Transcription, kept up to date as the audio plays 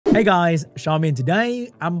Hey guys, SeanB, and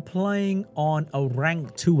today I'm playing on a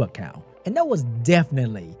rank 2 account. And that was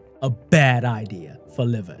definitely a bad idea for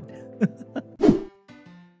Livid.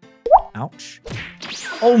 Ouch.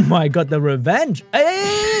 Oh my god, the revenge.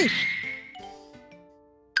 Hey!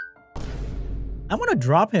 I'm gonna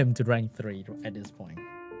drop him to rank 3 at this point.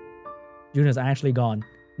 Junior's actually gone.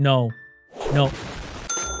 No. No.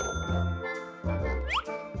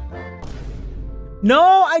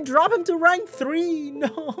 No, I drop him to rank 3.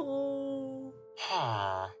 No.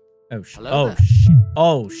 Oh shit. Oh shit.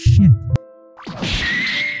 Oh shit.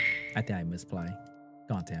 I think I misplay.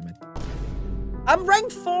 God damn it. I'm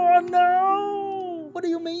rank 4. No. What do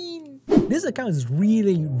you mean? This account is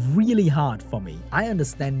really hard for me. I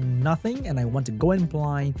understand nothing and I want to go in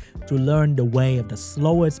blind to learn the way of the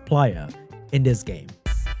slowest player in this game.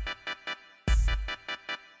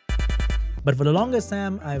 But for the longest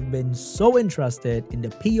time, I've been so interested in the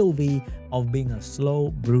POV of being a slow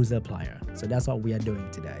bruiser player. So that's what we are doing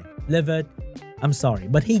today. Livid, I'm sorry,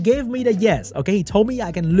 but he gave me the yes, okay? He told me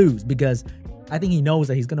I can lose because I think he knows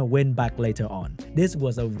that he's gonna win back later on. This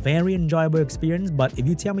was a very enjoyable experience, but if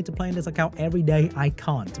you tell me to play in this account every day, I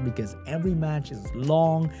can't because every match is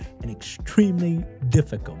long and extremely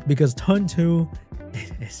difficult because turn 2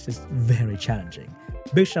 is just very challenging.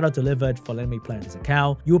 Big shout out to Livid for letting me play on this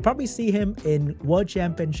account. You will probably see him in World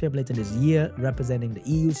Championship later this year, representing the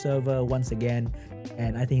EU server once again,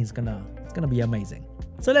 and I think it's gonna be amazing.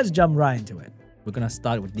 So let's jump right into it. We're gonna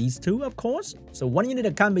start with these two, of course. So 1 unit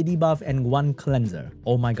of Kanbe debuff and 1 cleanser.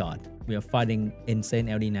 Oh my god, we are fighting insane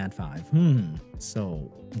LD Nat 5.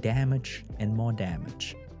 So damage and more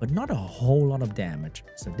damage, but not a whole lot of damage.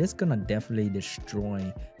 So this is gonna definitely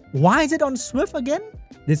destroy. Why is it on Swift again?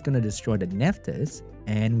 This is gonna destroy the Nephthys.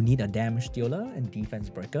 And we need a damage dealer and defense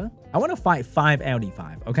breaker. I want to fight 5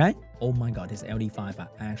 LD5, okay? Oh my god, his LD5 are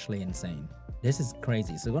actually insane. This is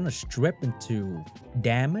crazy. So we're going to strip into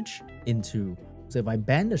damage into... So if I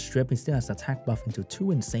ban the strip, he still has attack buff into 2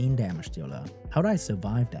 insane damage dealer. How do I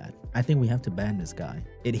survive that? I think we have to ban this guy.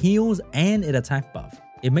 It heals and it attack buff.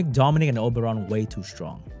 It makes Dominic and Oberon way too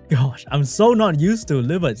strong. Gosh, I'm so not used to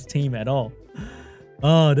Livid's team at all.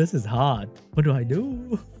 Oh, this is hard. What do I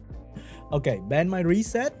do? Okay, ban my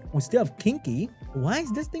reset. We still have Kinky. Why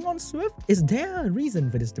is this thing on Swift? Is there a reason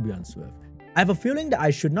for this to be on Swift? I have a feeling that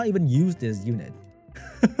I should not even use this unit.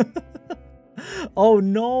 Oh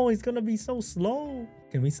no, it's gonna be so slow.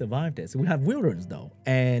 Can we survive this? We have Will Runes though.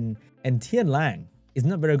 And Tian Lang is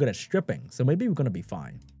not very good at stripping. So maybe we're gonna be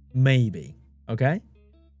fine. Maybe. Okay?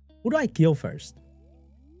 Who do I kill first?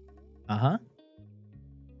 I'm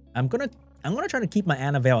gonna try to keep my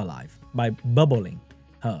Annabelle alive by bubbling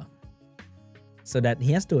her. So that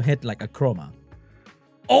he has to hit like a chroma.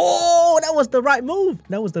 Oh, that was the right move.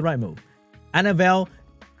 That was the right move. Annabelle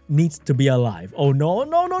needs to be alive. Oh, no,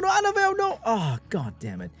 Annabelle, no. Oh, god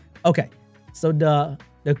damn it. Okay, so the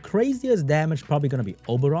craziest damage probably going to be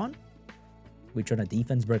Oberon. We tried a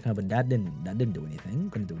defense breaker, but that didn't do anything.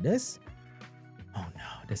 Gonna do this. Oh,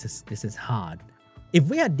 no, this is hard. If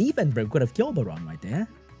we had defense break, we could have killed Oberon right there.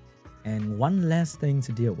 And one last thing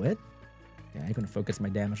to deal with. Okay, I'm gonna focus my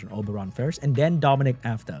damage on Oberon first and then Dominic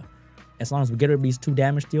after. As long as we get rid of these 2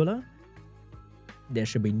 damage dealer, there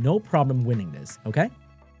should be no problem winning this, okay?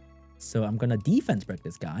 So I'm gonna defense break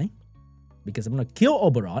this guy because I'm gonna kill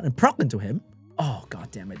Oberon and proc into him. Oh,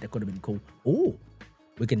 god damn it, that could have been cool. Oh,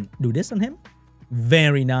 we can do this on him.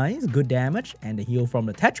 Very nice, good damage. And the heal from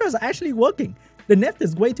the Tetra is actually working. The Nephthys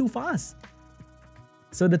is way too fast.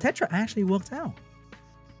 So the Tetra actually worked out.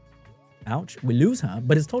 Ouch, we lose her,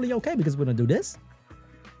 but it's totally okay because we're gonna do this.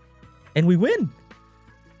 And we win.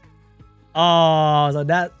 Oh, so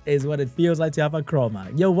that is what it feels like to have a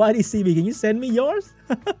chroma. Yo, YDCB, can you send me yours?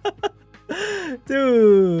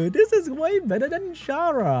 Dude, this is way better than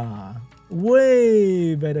Shara.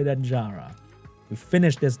 Way better than Shara. We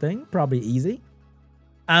finished this thing, probably easy.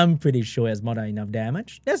 I'm pretty sure it's more than enough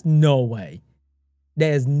damage. There's no way.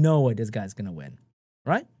 There's no way this guy's gonna win,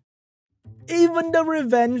 right? Even the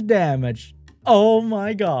revenge damage. Oh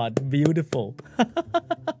my god, beautiful.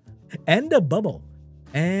 And the bubble.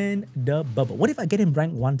 And the bubble. What if I get him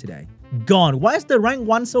rank 1 today? Gone. Why is the rank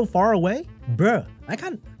 1 so far away? Bruh, I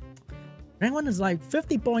can't. Rank 1 is like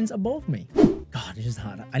 50 points above me. God, this is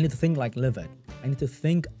hard. I need to think like Livid. I need to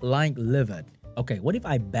think like Livid. Okay, what if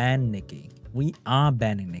I ban Nikki? We are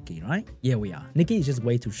banning Nikki, right? Yeah, we are. Nikki is just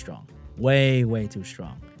way too strong. Way too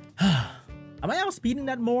strong. Am I outspeeding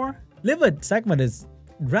that more? Livid segment is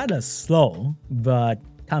rather slow, but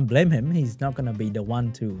can't blame him. He's not gonna be the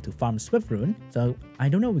one to farm Swift rune. So I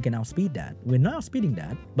don't know if we can outspeed that. We're not outspeeding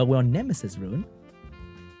that, but we're on Nemesis rune.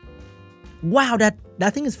 Wow, that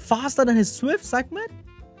thing is faster than his Swift segment?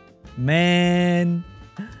 Man.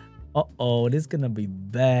 Uh-oh, this is gonna be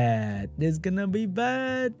bad. This is gonna be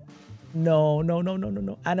bad. No.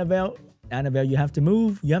 Annabelle, you have to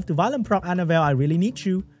move. You have to violent proc, Annabelle. I really need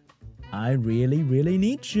you. I really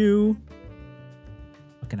need you.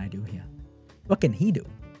 What can I do here? What can he do?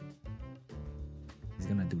 He's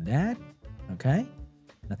gonna do that. Okay.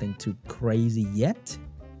 Nothing too crazy yet.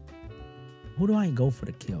 Who do I go for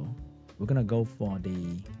the kill? We're gonna go for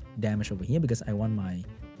the damage over here because I want my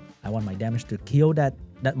damage to kill that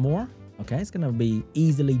more. Okay, it's gonna be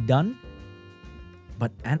easily done.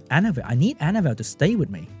 But Annabelle, I need Annabelle to stay with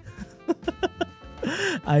me.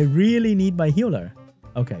 I really need my healer.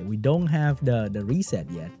 Okay, we don't have the reset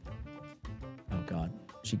yet. Oh god.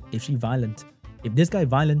 If she violent. If this guy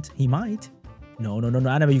violent, he might. No,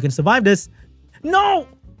 Annabelle, you can survive this. No!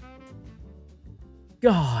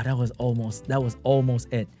 God, that was almost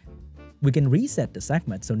it. We can reset the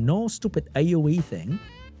segment, so no stupid AoE thing.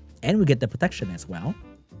 And we get the protection as well.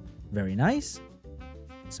 Very nice.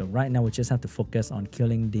 So right now we just have to focus on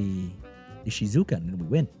killing the Shizuka and we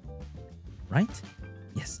win. Right?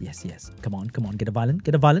 Yes. Come on. Get a violent.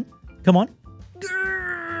 Come on.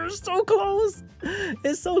 Grrr, so close.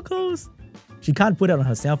 It's so close. She can't put it on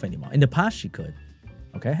herself anymore. In the past, she could.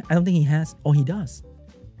 Okay? I don't think he has. Oh, he does.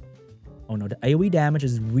 Oh no, the AoE damage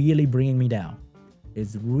is really bringing me down.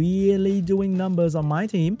 It's really doing numbers on my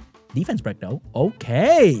team. Defense break though.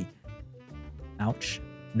 Okay. Ouch.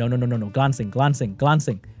 No. Glancing.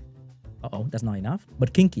 Uh-oh, that's not enough.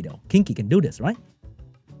 But Kinky though. Kinky can do this, right?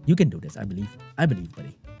 You can do this, I believe.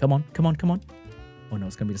 Buddy. Come on. Oh no,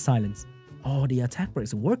 it's gonna be the silence. Oh, the attack break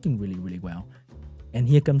is working really well. And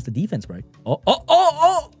here comes the defense break. Oh.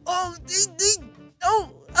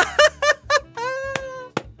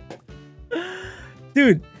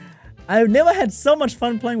 Dude, I've never had so much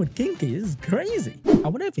fun playing with Kinky. This is crazy. I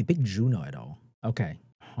wonder if he picked Juno at all. Okay.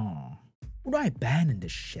 Who do I ban in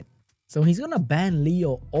this shit? So he's gonna ban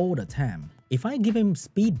Leo all the time. If I give him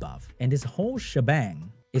speed buff and this whole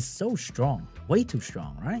shebang is so strong, way too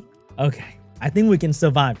strong, right? Okay, I think we can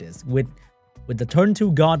survive this with the turn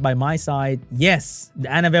 2 god by my side. Yes, the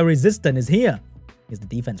Annabelle resistant is here. Here's the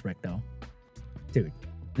defense break though. Dude,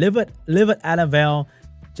 live it Annabelle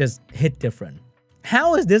just hit different.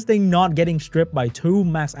 How is this thing not getting stripped by 2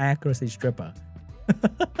 max accuracy stripper?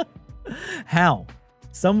 How?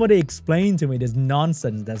 Somebody explain to me this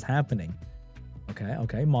nonsense that's happening. Okay.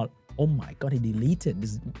 Oh my god, he deleted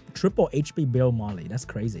this triple HP build Molly. That's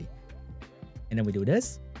crazy. And then we do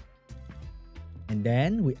this. And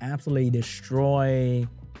then we absolutely destroy.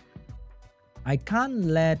 I can't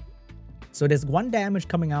let. So there's 1 damage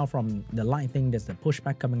coming out from the light thing. There's the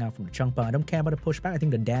pushback coming out from the chunk. But I don't care about the pushback. I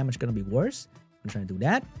think the damage is gonna be worse. I'm trying to do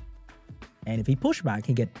that. And if he push back,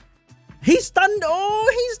 he stunned.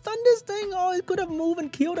 Oh, he stunned this thing. Oh, he could have moved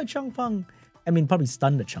and killed the Chunk Pung. I mean, probably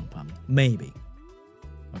stunned the Chunk Pung. Maybe.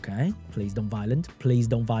 Okay. Please don't violent. Please.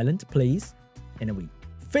 And then we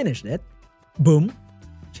finished it. Boom.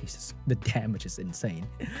 Jesus, the damage is insane.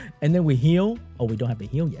 And then we heal. Oh, we don't have the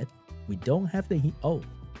heal yet. We don't have the heal. Oh,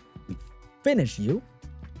 we finish you.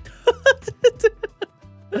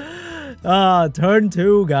 Turn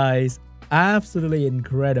 2, guys. Absolutely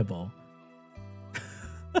incredible.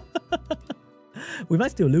 We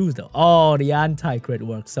might still lose though. Oh, the anti-crit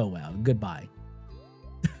worked so well. Goodbye.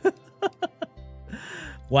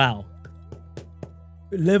 Wow.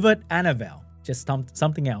 Livered Annabelle. Just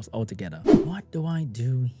something else altogether. What do I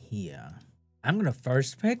do here? I'm gonna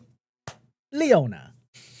first pick Leona.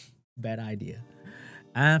 Bad idea.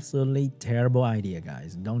 Absolutely terrible idea,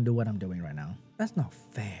 guys. Don't do what I'm doing right now. That's not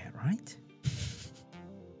fair, right?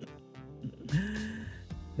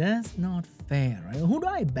 That's not fair, right? Who do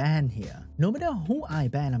I ban here? No matter who I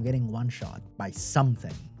ban, I'm getting one shot by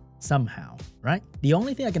something, somehow, right? The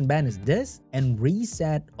only thing I can ban is this and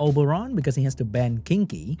reset Oberon because he has to ban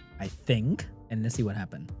Kinky, I think. And let's see what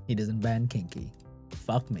happened. He doesn't ban Kinky.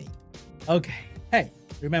 Fuck me. Okay. Hey,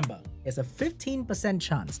 remember, there's a 15%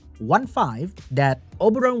 chance, 1/5, that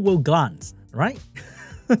Oberon will glance, right?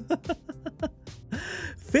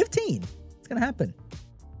 15. It's gonna happen.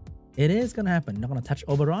 It is gonna happen. Not gonna touch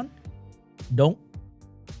Oberon. Don't.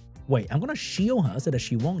 Wait, I'm gonna shield her so that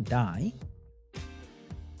she won't die.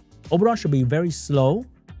 Oberon should be very slow,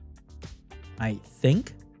 I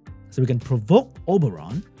think. So we can provoke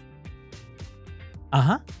Oberon.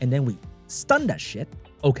 And then we stun that shit.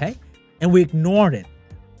 Okay. And we ignored it.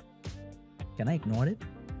 Can I ignore it?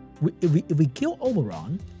 If we kill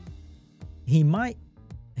Oberon, he might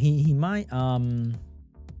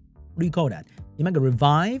what do you call that? He might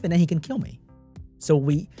revive and then he can kill me. So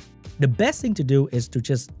the best thing to do is to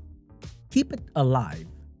just keep it alive,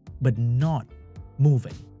 but not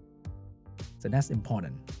moving. So that's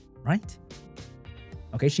important, right?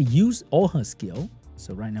 Okay, she used all her skill.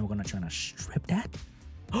 So right now we're gonna try to strip that.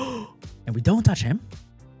 And we don't touch him.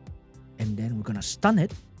 And then we're gonna stun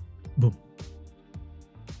it. Boom.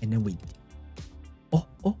 And then we... Oh,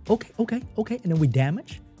 okay. And then we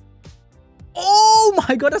damage. Oh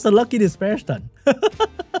my god, that's a lucky despair stun.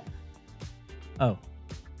 Oh.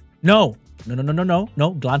 No.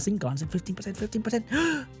 No. Glancing.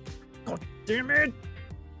 15%. God damn it.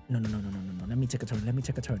 No. Let me take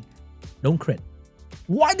a turn. Don't crit.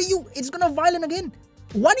 Why do you... It's gonna violent again.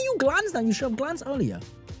 Why do you glance now? You should have glanced earlier.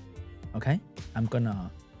 Okay. I'm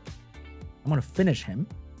gonna finish him.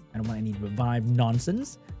 I don't want any revive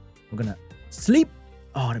nonsense. We're gonna sleep.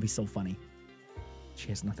 Oh, that'd be so funny. She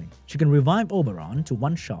has nothing. She can revive Oberon to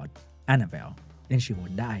one-shot Annabelle. Then she will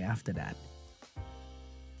die after that.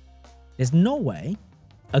 There's no way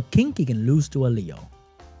a Kinky can lose to a Leo.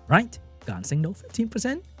 Right? Glancing though.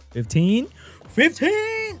 15%. 15.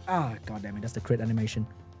 Ah, god damn it. That's the crit animation.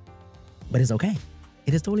 But it's okay.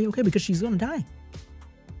 It is totally okay because she's gonna die.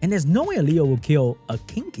 And there's no way a Leo will kill a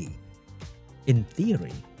Kinky. In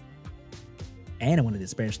theory. And I want to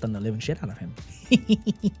despair stun the living shit out of him.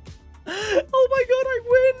 Oh my god, I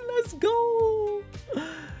win! Let's go!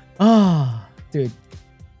 Ah, dude.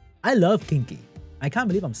 I love Kinky. I can't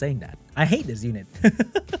believe I'm saying that. I hate this unit.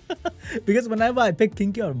 Because whenever I pick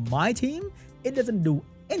Kinky on my team, it doesn't do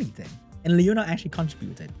anything. And Leona actually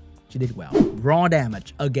contributed. She did well. Raw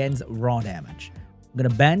damage against raw damage. I'm gonna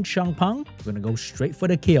ban Changpeng. We're gonna go straight for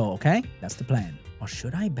the kill, okay? That's the plan. Or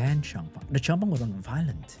should I ban Changpeng? The Changpeng was on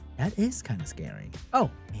violent. That is kind of scary.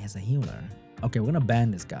 Oh, he has a healer. Okay, we're gonna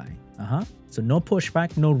ban this guy. So no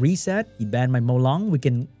pushback, no reset. He banned my Molong. We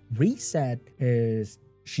can reset his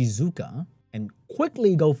Shizuka and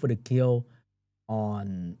quickly go for the kill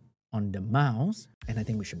on the mouse. And I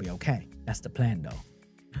think we should be okay. That's the plan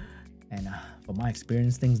though. And from my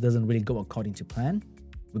experience, things doesn't really go according to plan.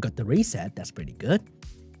 We got the reset. That's pretty good.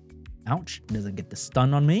 Ouch. Doesn't get the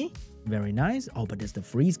stun on me. Very nice. Oh, but there's the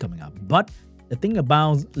freeze coming up. But the thing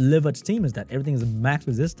about Livert's team is that everything is max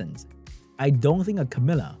resistance. I don't think a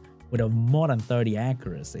Camilla would have more than 30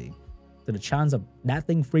 accuracy. So the chance of that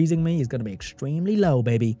thing freezing me is going to be extremely low,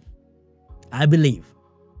 baby. I believe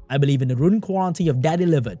in the rune quality of Daddy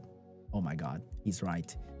Livert. Oh my god. He's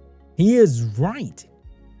right. He is right.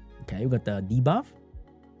 Okay, we got the debuff.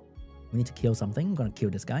 We need to kill something. I'm going to kill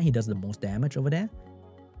this guy. He does the most damage over there.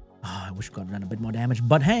 Oh, I wish we could have done a bit more damage.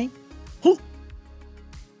 But hey. Whew.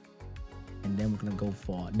 And then we're going to go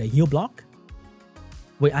for the heal block.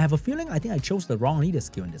 Wait, I have a feeling I think I chose the wrong leader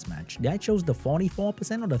skill in this match. Did I chose the 44%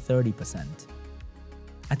 or the 30%?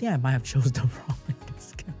 I think I might have chose the wrong leader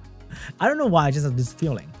skill. I don't know why, I just have this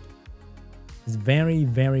feeling. This very,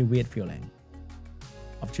 very weird feeling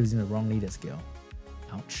of choosing the wrong leader skill.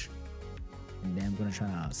 Ouch. And then I'm going to try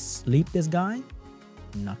to sleep this guy.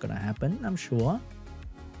 Not going to happen, I'm sure.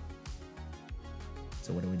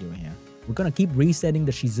 So what are we doing here? We're going to keep resetting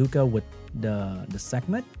the Shizuka with the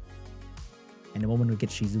segment. And the moment we get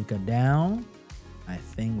Shizuka down, I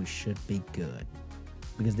think we should be good.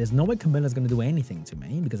 Because there's no way Camilla's going to do anything to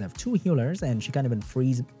me. Because I have two healers and she can't even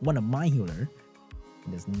freeze one of my healers.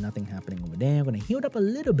 There's nothing happening over there. I'm going to heal up a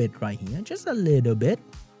little bit right here. Just a little bit.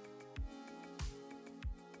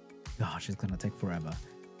 Gosh, it's going to take forever.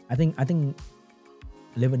 I think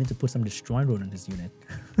Liver needs to put some Destroy Rune on this unit.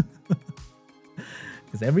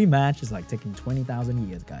 Because every match is like taking 20,000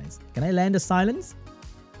 years, guys. Can I land the silence?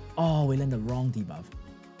 Oh, we land the wrong debuff.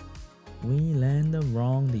 We land the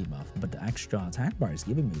wrong debuff. But the extra attack bar is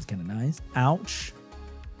giving me is kind of nice. Ouch.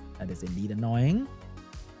 That is indeed annoying.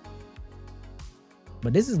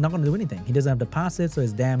 But this is not going to do anything. He doesn't have the passive, so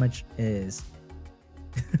his damage is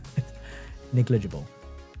negligible.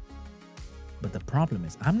 But the problem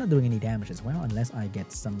is, I'm not doing any damage as well unless I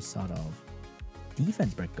get some sort of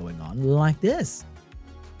defense break going on like this.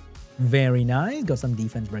 Very nice. Got some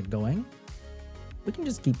defense break going. We can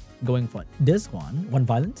just keep going for this one. One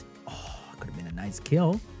violent. Oh, could have been a nice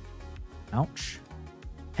kill. Ouch.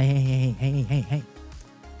 Hey.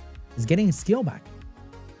 He's getting his skill back.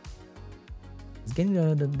 He's getting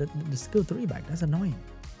the skill 3 back. That's annoying.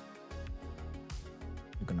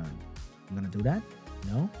 I'm gonna do that?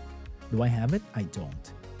 No? Do I have it? I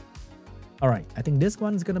don't. Alright, I think this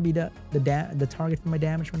one's gonna be the target for my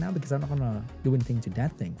damage for now because I'm not gonna do anything to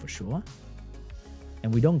that thing for sure.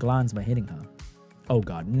 And we don't glance by hitting her. Oh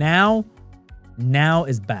god, now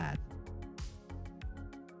is bad.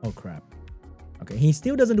 Oh crap. Okay, he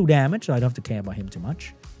still doesn't do damage, so I don't have to care about him too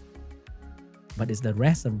much. But it's the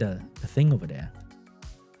rest of the thing over there.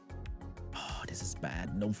 Oh, this is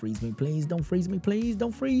bad. Don't freeze me, please. Don't freeze me, please.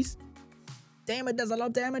 Don't freeze. Damn it, that's a lot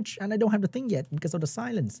of damage. And I don't have the thing yet because of the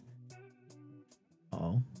silence.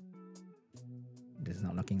 Uh-oh. This is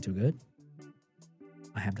not looking too good.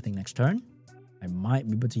 I have the thing next turn. I might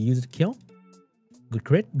be able to use it to kill. Good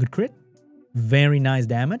crit, good crit. Very nice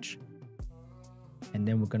damage. And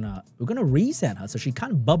then we're gonna reset her so she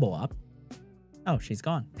can't bubble up. Oh, she's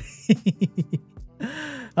gone.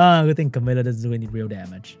 Good thing Camilla doesn't do any real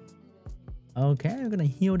damage. Okay, we're gonna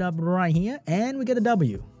heal up right here, and we get a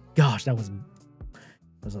W. Gosh, that was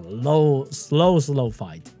a slow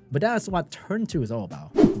fight. But that's what turn 2 is all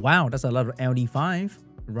about. Wow, that's a lot of LD5,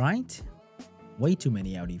 right? Way too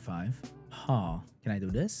many LD5. Huh. Can I do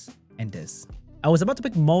this? And this. I was about to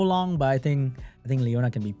pick Molong, but I think Leona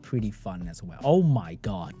can be pretty fun as well. Oh my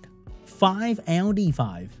god. 5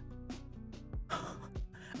 LD5.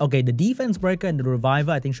 Okay, the defense breaker and the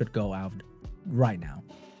reviver I think should go out right now.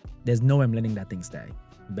 There's no way I'm letting that thing stay.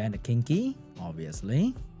 Ban the Kinky,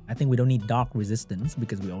 obviously. I think we don't need dark resistance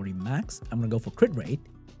because we already maxed. I'm gonna go for crit rate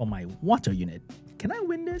for my water unit. Can I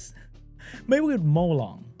win this? Maybe with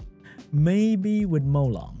Molong. Maybe with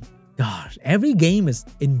Molong. Gosh, every game is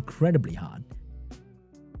incredibly hard.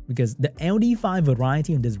 Because the LD5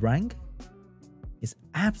 variety in this rank is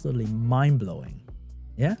absolutely mind-blowing.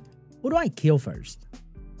 Yeah? Who do I kill first?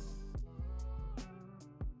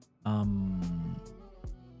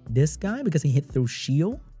 This guy, because he hit through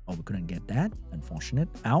shield. Oh, we couldn't get that. Unfortunate.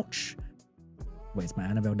 Ouch. Wait, is my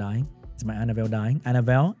Annabelle dying? Is my Annabelle dying?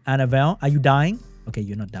 Annabelle? Annabelle? Are you dying? Okay,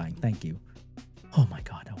 you're not dying. Thank you. Oh my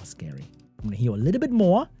god, that was scary. I'm gonna heal a little bit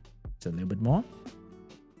more. Just a little bit more.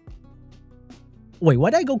 Wait, why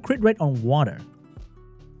did I go crit rate on water?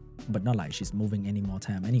 But not like she's moving any more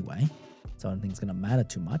time anyway. So I don't think it's gonna matter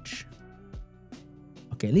too much.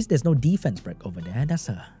 Okay, at least there's no defense break over there. That's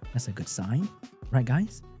a good sign. Right,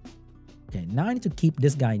 guys? Okay, now I need to keep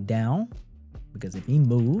this guy down. Because if he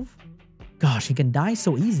move... Gosh, he can die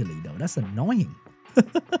so easily though. That's annoying.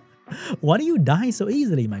 Why do you die so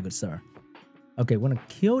easily, my good sir? Okay, we're gonna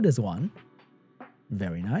kill this one.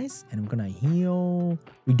 Very nice. And we're gonna heal...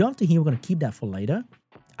 We don't have to heal. We're gonna keep that for later.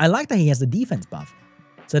 I like that he has the defense buff.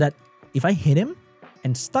 So that if I hit him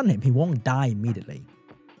and stun him, he won't die immediately.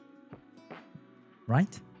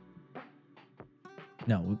 Right?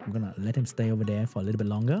 No, we're gonna let him stay over there for a little bit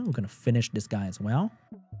longer. We're gonna finish this guy as well.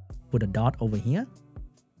 Put a dot over here.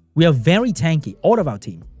 We are very tanky, all of our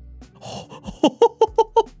team.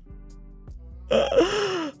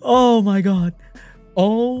 Oh my god.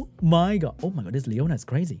 Oh my god. Oh my god, this Leona is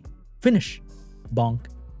crazy. Finish. Bonk.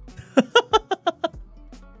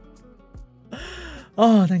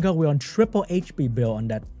 Oh, thank god we're on triple HP build on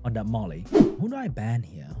that Molly. Who do I ban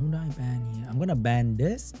here? Who do I ban here? I'm gonna ban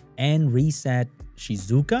this and reset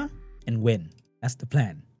Shizuka and win. That's the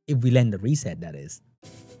plan. If we land the reset, that is.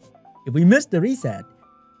 If we miss the reset,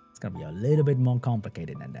 it's gonna be a little bit more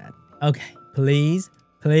complicated than that. Okay, please,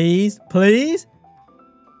 please, please.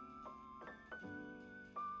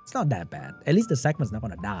 It's not that bad. At least the segment's not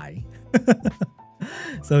gonna die.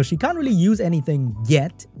 So she can't really use anything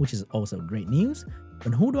yet, which is also great news.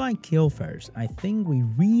 But who do I kill first? I think we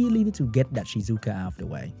really need to get that Shizuka out of the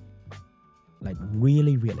way. Like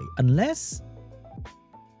really, really. Unless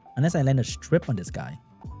I land a strip on this guy.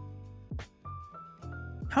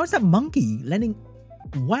 How is that monkey landing?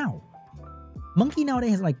 Wow. Monkey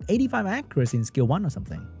nowadays has like 85 accuracy in skill 1 or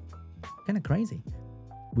something. Kind of crazy.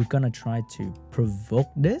 We're gonna try to provoke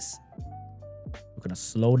this. We're gonna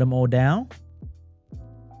slow them all down.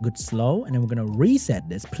 Good slow. And then we're gonna reset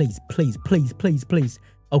this. Please, please, please, please, please.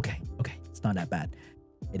 Okay, okay. It's not that bad.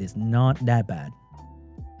 It is not that bad.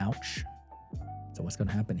 Ouch. So what's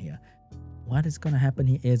gonna happen here? What is gonna happen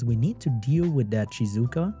here is we need to deal with that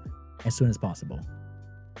Shizuka as soon as possible.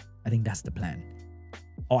 I think that's the plan.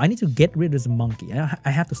 Oh, I need to get rid of this monkey. I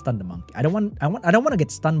have to stun the monkey. I don't want to get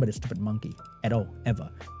stunned by the stupid monkey at all, ever.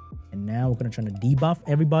 And now we're gonna try to debuff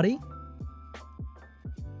everybody.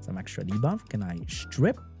 Some extra debuff. Can I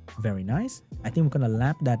strip? Very nice. I think we're gonna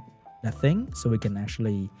lap that thing so we can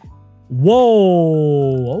actually...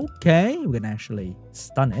 Whoa! Okay, we can actually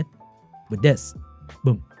stun it with this.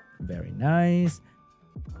 Boom. Very nice.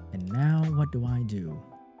 And now what do I do?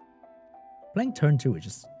 Playing turn 2 is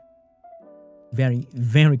just very,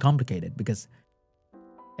 very complicated because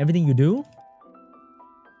everything you do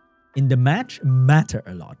in the match matter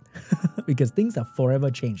a lot because things are forever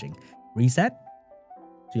changing. Reset.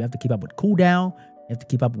 So you have to keep up with cooldown. You have to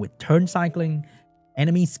keep up with turn cycling,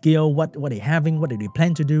 enemy skill, what are they having, what do they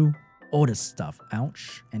plan to do, all this stuff.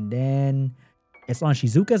 Ouch. And then as long as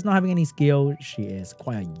Shizuka is not having any skill, she is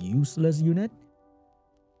quite a useless unit.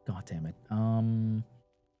 God damn it.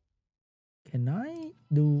 Can I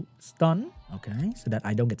do stun? Okay, so that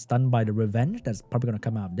I don't get stunned by the revenge. That's probably gonna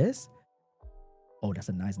come out of this. Oh, that's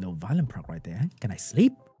a nice little violent proc right there. Can I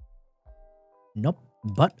sleep? Nope,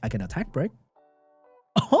 but I can attack break.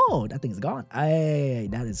 Oh, that thing's gone. Hey,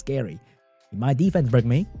 that is scary. My defense break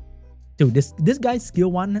me. Dude, this guy's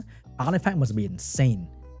skill 1 artifact must be insane.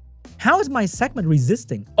 How is my segment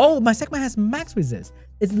resisting? Oh, my segment has max resist.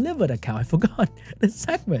 It's livered account. I forgot. The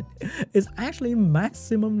segment is actually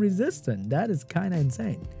maximum resistant. That is kind of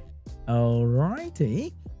insane.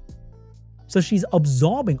 Alrighty. So she's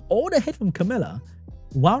absorbing all the hit from Camilla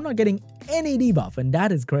while not getting any debuff, and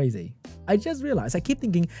that is crazy. I just realized, I keep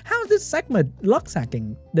thinking, how is this segment luck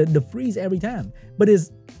sacking the freeze every time? But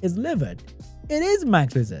it's livered. It is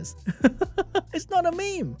max resist. It's not a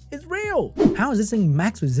meme. It's real. How is this thing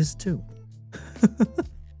max resist too?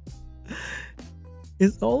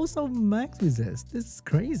 It's also max resist. This is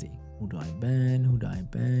crazy. Who do I ban? Who do I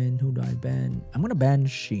ban? Who do I ban? I'm gonna ban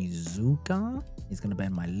Shizuka. He's gonna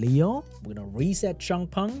ban my Leo. We're gonna reset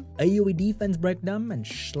Changpeng, AoE defense break them, and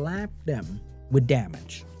slap them with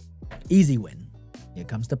damage. Easy win. Here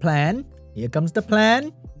comes the plan. Here comes the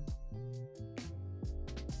plan.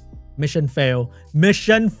 Mission fail.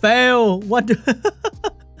 Mission fail. What?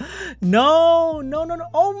 No.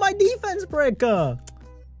 Oh, my defense breaker.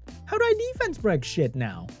 How do I defense break shit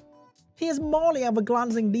now? He has Molly have a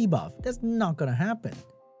glancing debuff. That's not gonna happen.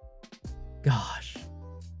 Gosh.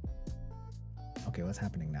 Okay, what's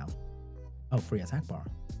happening now? Oh, free attack bar.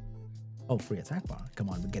 Oh, free attack bar. Come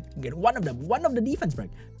on, get one of them. One of the defense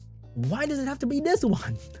break. Why does it have to be this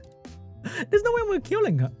one? There's no way we're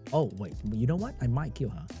killing her. Oh, wait. You know what? I might kill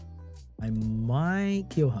her. I might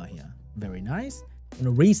kill her here. Very nice. I'm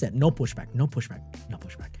gonna reset. No pushback. No pushback. No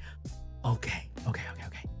pushback. Okay.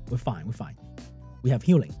 We're fine. We have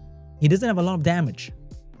healing. He doesn't have a lot of damage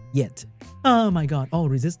yet. Oh my god. Oh,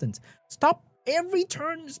 resistance. Stop. Every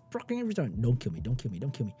turn is proccing every turn. Don't kill me.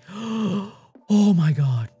 Oh my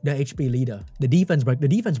god. The HP leader. The defense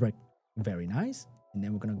break. Very nice. And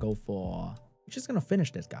then we're gonna go for... We're just gonna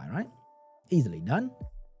finish this guy, right? Easily done.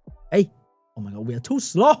 Hey. Oh my god, we are too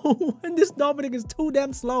slow. And this Dominic is too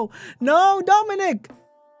damn slow. No, Dominic.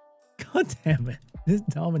 God damn it. This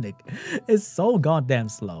Dominic is so goddamn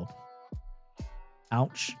slow.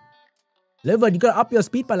 Ouch. Liver, you gotta up your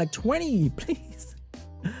speed by like 20, please.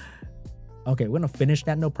 Okay, we're gonna finish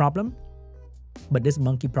that, no problem. But this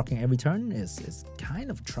monkey proccing every turn is kind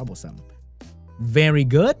of troublesome. Very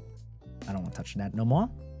good. I don't want to touch that no more.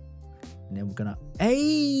 And then we're gonna...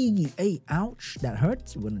 Hey, ouch. That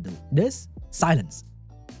hurts. We're gonna do this. Silence.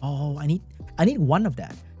 Oh, I need one of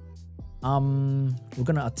that. We're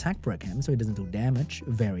gonna attack break him so he doesn't do damage.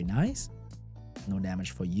 Very nice. No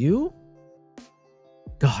damage for you.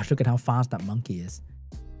 Gosh, look at how fast that monkey is.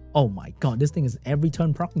 Oh my god, this thing is every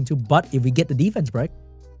turn proccing too. But if we get the defense break,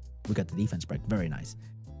 we got the defense break. Very nice.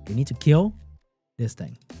 We need to kill this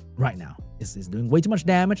thing right now. It's doing way too much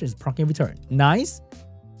damage. It's proccing every turn. Nice.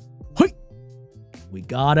 Hoi! We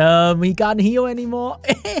got him. He can't heal anymore.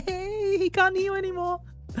 He can't heal anymore.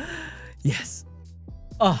 Yes.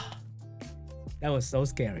 Oh, that was so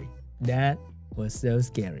scary. That was so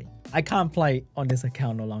scary. I can't play on this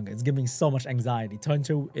account no longer. It's giving me so much anxiety. Turn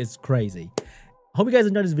 2 is crazy. Hope you guys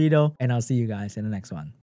enjoyed this video, and I'll see you guys in the next one.